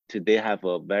today have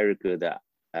a very good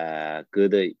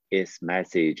good is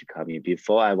message coming.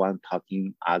 Before I want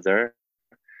talking other,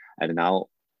 and now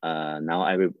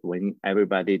when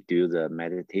everybody do the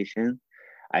meditation,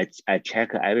 I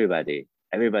check everybody.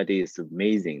 Everybody is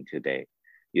amazing today.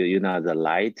 You know the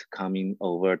light coming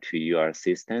over to your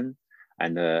system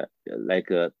and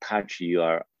touch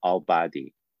your all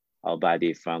body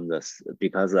from the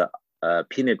because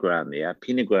pentagram, yeah,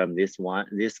 pentagram. This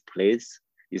place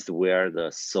is where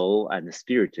the soul and the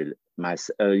spirit,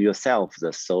 yourself,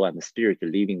 the soul and the spirit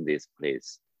living this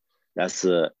place. That's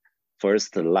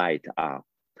first light on.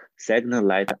 Second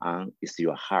light on is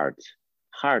your heart.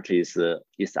 Heart is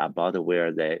about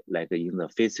where they like in the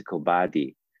physical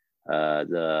body,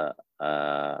 the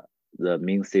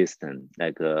main system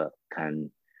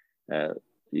can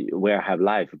where have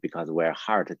life because where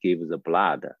heart gives the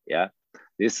blood. Yeah,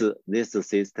 this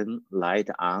system light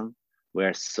on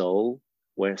where soul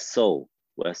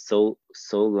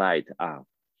light on,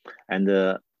 and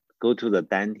go to the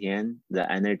dantian, the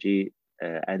energy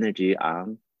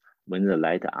on when the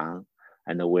light on,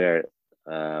 and where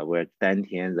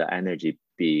dantian the energy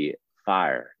be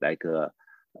fire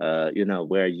you know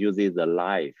where uses the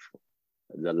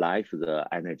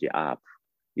energy up.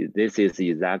 This is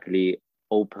exactly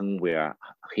open where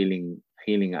healing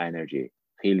energy,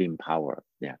 healing power.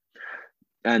 Yeah,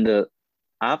 and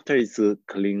after it's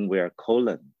clean where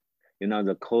colon, you know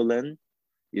the colon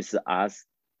is us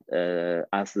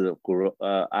us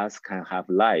can have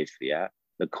life. Yeah,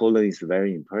 the colon is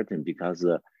very important because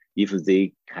if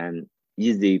they can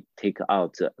easily take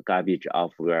out garbage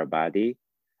of your body,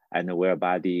 and where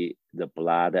body, the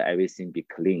blood, everything be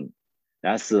clean.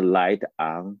 That's the light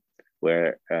on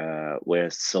where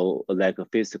soul, like a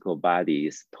physical body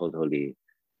is totally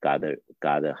got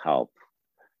help.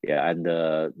 Yeah, and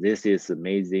this is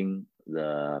amazing.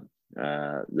 The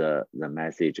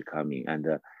message coming,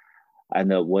 and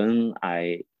when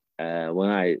I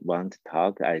want to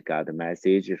talk, I got a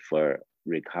message for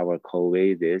recover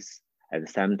COVID this, and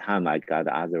sometime I got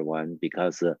other one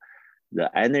because the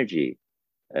energy.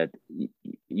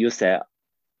 You said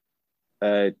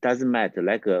doesn't matter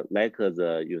like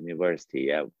the university,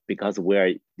 yeah, because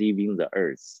we're leaving the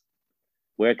earth,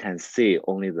 we can see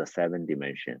only the 7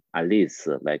 dimension, at least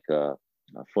like 4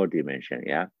 dimension,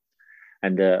 yeah.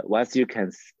 And once you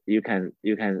can see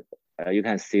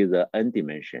the n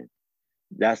dimension,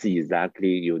 that's exactly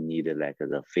you need like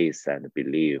the faith and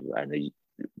belief, and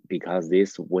because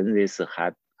when this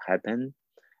happen,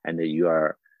 and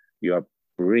your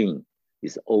brain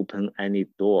is open any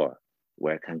door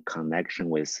where can connection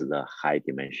with the high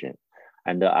dimension.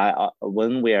 And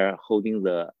when we are holding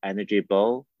the energy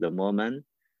ball, the moment,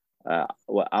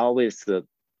 well, I always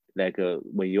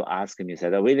when you ask me,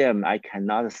 said, William, I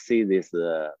cannot see this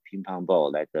ping pong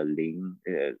ball like the Lin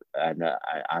and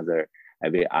other. I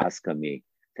will ask me,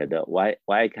 said, why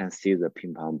I can see the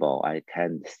ping pong ball? I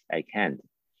can't,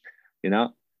 you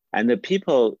know. And the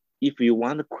people, if you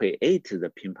want to create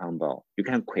the ping pong ball, you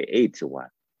can create one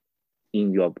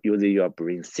in your using your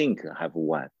brain. Think have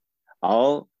one,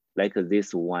 or like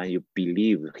this one you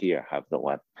believe here have the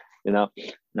one. You know,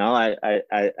 now I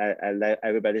let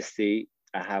everybody see.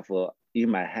 I have in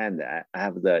my hand. I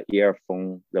have the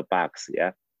earphone, the box.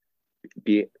 Yeah,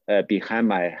 behind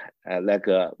my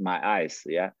my eyes.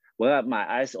 Yeah, when my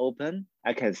eyes open,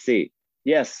 I can see.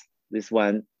 Yes, this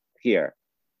one here.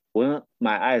 When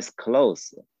my eyes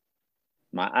close,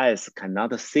 my eyes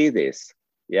cannot see this.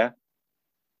 Yeah,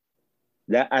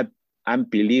 that I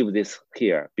believe this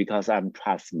here because I'm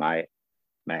trust my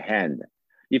hand.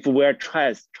 If we're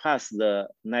trust the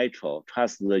natural,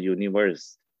 trust the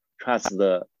universe, trust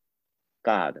the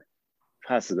God,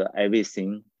 trust the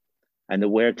everything,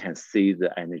 and where can see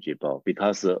the energy ball,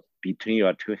 because between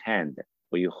your two hands,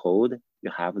 when you hold,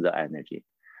 you have the energy.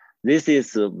 This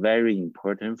is very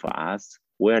important for us.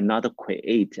 We're not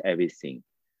create everything.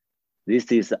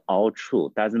 This is all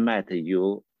true. Doesn't matter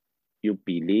you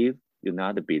believe, you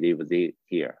not believe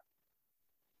here.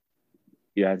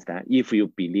 You understand? If you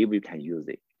believe, you can use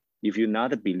it. If you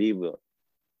not believe,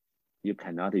 you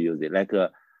cannot use it. Like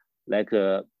we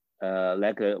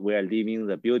are leaving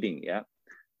the building, yeah.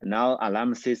 Now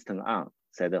alarm system on,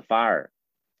 said fire.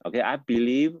 Okay, I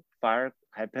believe fire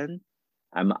happened.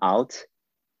 I'm out.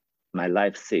 My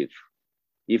life safe.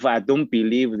 If I don't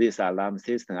believe this alarm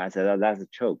system, I said, oh, that's a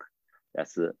choke.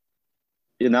 That's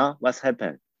you know what's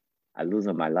happened. I lose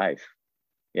my life.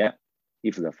 Yeah,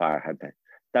 if the fire happened.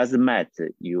 Doesn't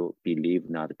matter you believe,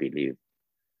 not believe.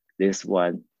 This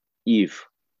one, if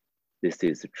this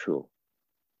is true,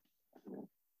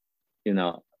 you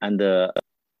know, and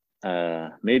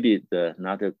maybe the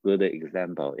not a good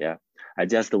example, yeah. I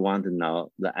just want to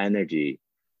know the energy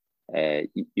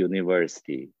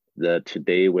university, the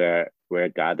today where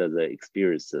gather the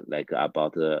experience like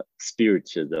about the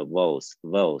spiritual, the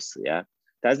voice, yeah.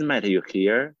 Doesn't matter you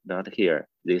hear, not hear,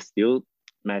 there's still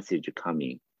message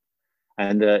coming.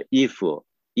 And if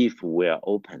we're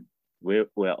open, we're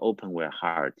open, we're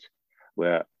heart,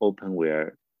 we're open,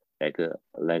 we're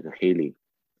like healing,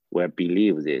 we're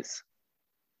believe this,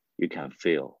 you can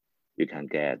feel, you can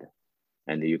get,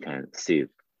 and you can save,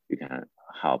 you can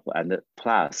help. And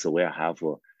plus we have,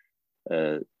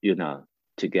 you know,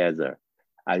 together,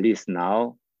 at least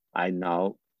now I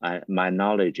know my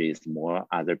knowledge is more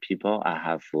other people. I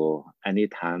have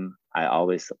anytime I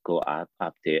always go up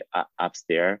there,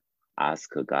 upstairs, ask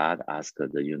God, ask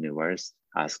the universe,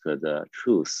 ask the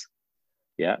truth.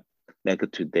 Yeah, like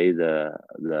today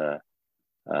the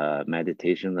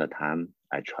meditation, the time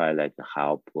I try like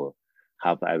help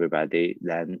everybody.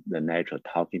 Then the natural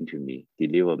talking to me,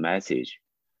 deliver message,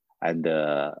 and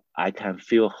I can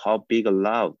feel how big a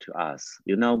love to us.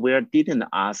 You know, we didn't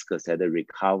ask said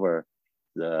recover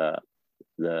the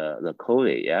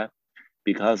COVID, yeah,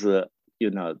 because you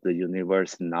know the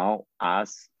universe now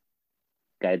us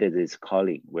guided this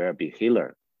calling. We're be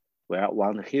healer. We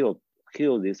want to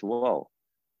heal this world,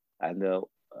 and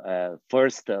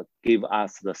first give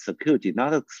us the security.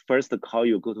 Not first call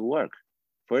you go to work.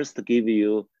 First give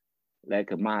you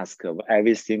like a mask of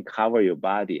everything, cover your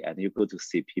body, and you go to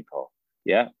see people.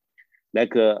 Yeah,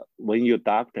 like when you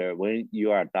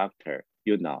are a doctor,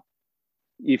 you know,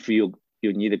 if you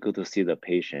need to go to see the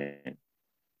patient,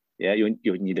 yeah, you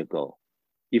need to go.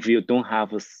 If you don't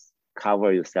have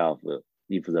cover yourself,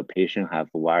 if the patient have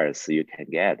virus, you can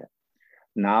get.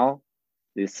 Now,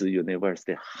 this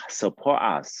university support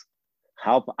us,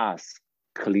 help us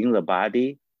clean the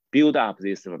body, build up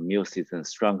this immune system,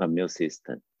 stronger immune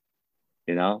system,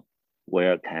 you know,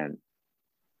 where can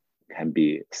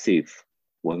be safe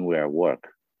when we are work.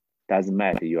 Doesn't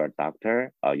matter you are a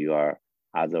doctor or you are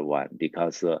other one,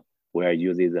 because we are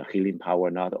using the healing power,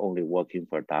 not only working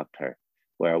for doctor,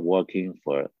 we are working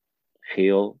for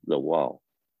heal the world,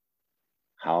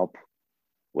 help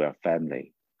our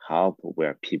family, help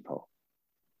our people,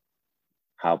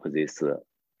 help this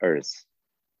earth.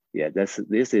 Yeah, this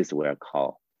is where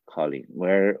calling.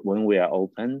 Where when we are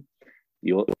open,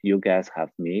 you guys have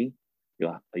me.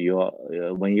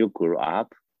 When you grow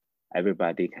up,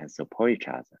 everybody can support each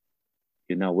other.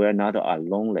 You know, we're not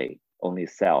lonely, only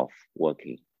self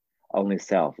working, only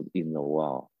self in the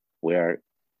world. We're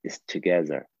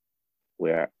together.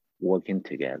 We're working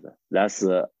together. That's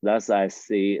I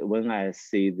see when I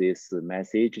see this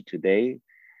message today,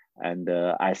 and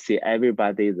I see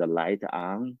everybody the light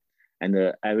on,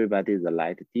 and everybody the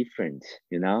light different,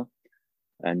 you know,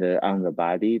 and on the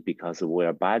body, because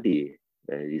our body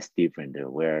is different,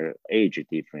 we're age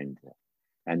different,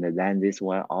 and then this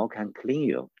one all can clean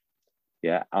you,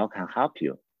 yeah, all can help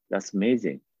you. That's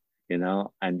amazing, you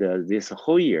know. And this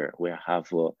whole year we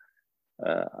have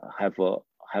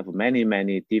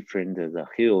many different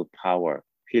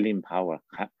healing power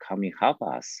coming help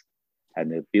us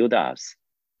and build us.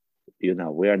 You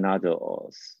know, we are not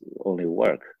only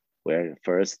work. We're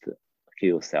first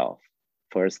heal self,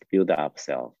 first build up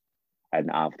self, and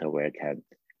after we can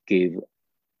give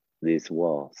this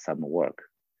world some work.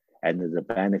 And the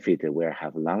benefit we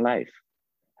have long life,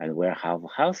 and we have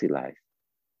healthy life,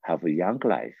 have a young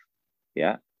life,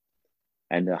 yeah,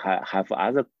 and have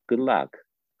other good luck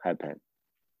happen.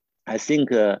 I think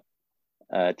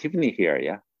Tiffany here,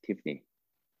 yeah, Tiffany,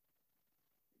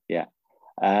 yeah.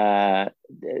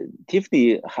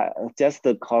 Tiffany just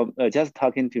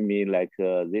talking to me like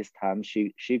this time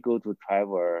she go to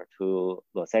travel to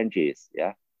Los Angeles,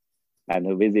 yeah,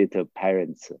 and visit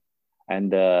parents.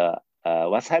 And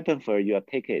what's happened for your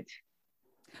ticket?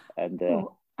 And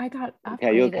I got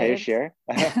upgraded. Can you share?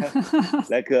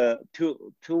 Like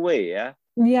two-way, yeah.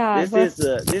 Yeah.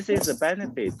 This is a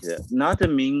benefit, not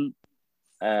mean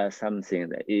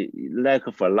something like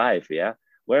for life, yeah.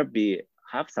 Where be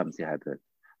have something happen,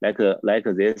 like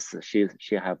this.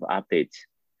 She have update.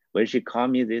 When she call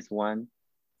me this one,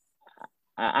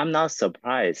 I'm not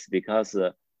surprised, because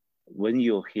when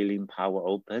your healing power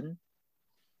open,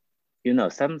 you know,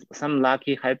 some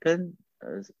lucky happen.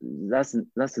 That's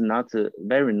not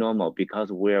very normal,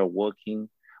 because we're working,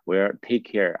 we're take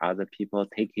care other people,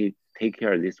 take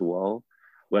care of this world,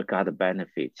 we got a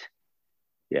benefit.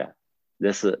 Yeah,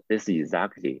 this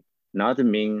exactly not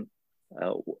mean.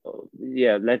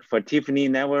 Yeah, like for Tiffany,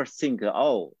 never think,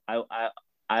 oh,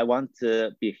 I want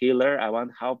to be healer, I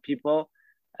want to help people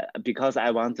because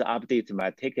I want to update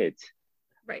my ticket.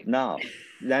 Right. No,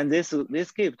 then this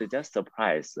gift just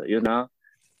surprise, you know.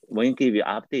 when you give you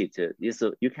update, is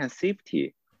you can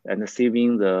safety and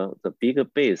saving the bigger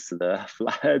base,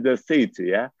 the seat,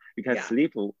 yeah. You can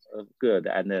sleep good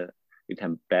and you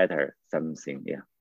can better something, yeah.